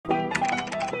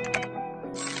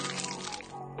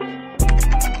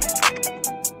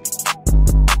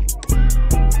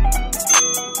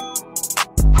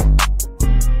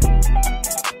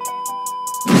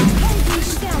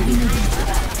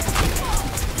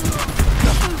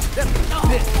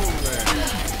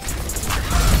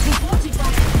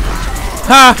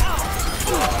Ha!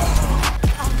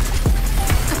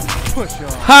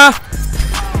 Ha!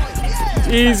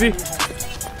 Easy.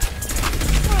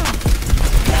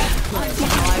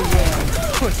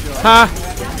 Ha!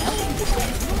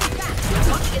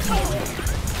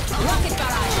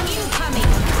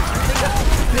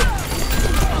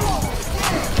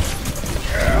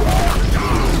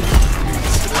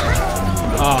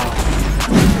 Oh.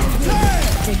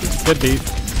 Good beat.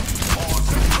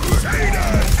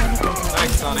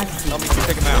 Thanks, Sonic. Help me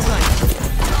take him out.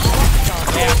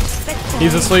 Yeah.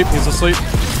 He's asleep. He's asleep.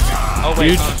 Oh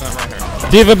wait, Sonic's not right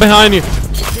here. D.Va behind you.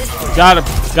 Got him.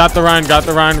 Got the Ryan. Got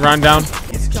the Ryan. Ryan down.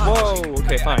 Whoa.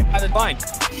 Okay, fine. Fine.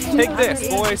 Take this,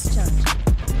 boys.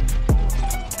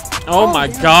 Oh my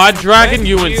God, Dragon,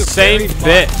 you insane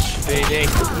bitch. Baby.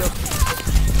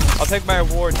 I'll take my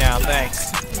award now. Thanks.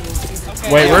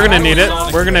 Okay, wait, we're gonna need it.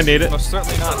 We're gonna need it. Most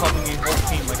certainly not helping me whole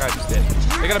team like I just did.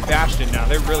 They got a Bastion now.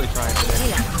 They're really trying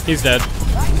today. He's dead.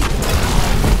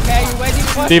 Okay, you ready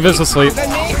for D.Va's asleep.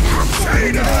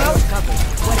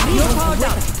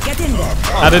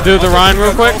 How to do the Ryan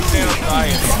real quick?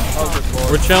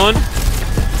 We're chilling.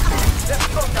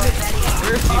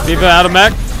 D.Va out of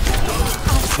mech.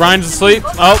 Ryan's asleep.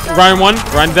 Oh, Ryan won.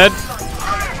 Ryan dead.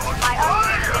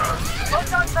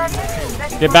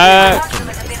 Get back.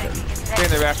 Stay in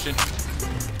their action.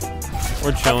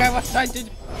 We're chilling. Okay, what should I do?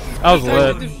 That was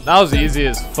lit. That was easy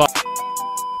as fuck.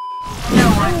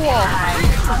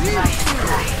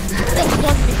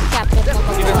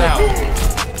 Keep it out.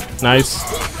 Nice.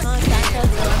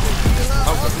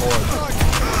 Oh, good lord.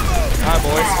 Hi,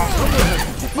 boys.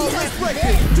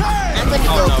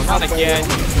 Oh no, not again.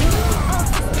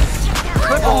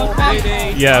 Oh,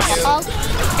 baby. Yes.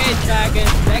 Hey, Dragon.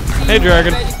 Hey,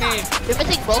 Dragon. You're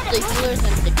missing both the healers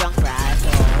and the Junkrat.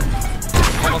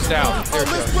 Almost down. There it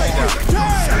goes. Stay down.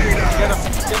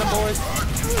 Get him, boys.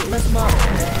 Mess him up.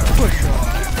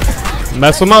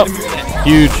 Mess him up.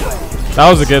 Huge. That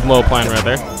was a good little plan right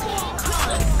there.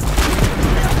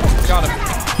 Got him.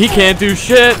 He can't do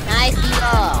shit. Nice,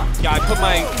 D.Va. Yeah, I put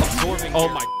my absorbing. Oh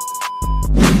my.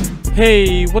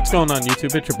 Hey, what's going on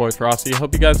YouTube? It's your boy Fr0sty.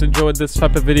 Hope you guys enjoyed this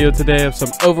type of video today of some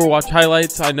Overwatch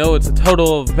highlights. I know it's a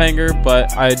total of banger,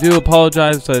 but I do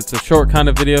apologize that it's a short kind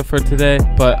of video for today.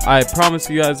 But I promise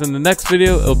you guys in the next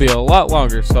video, it'll be a lot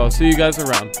longer. So I'll see you guys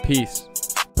around. Peace.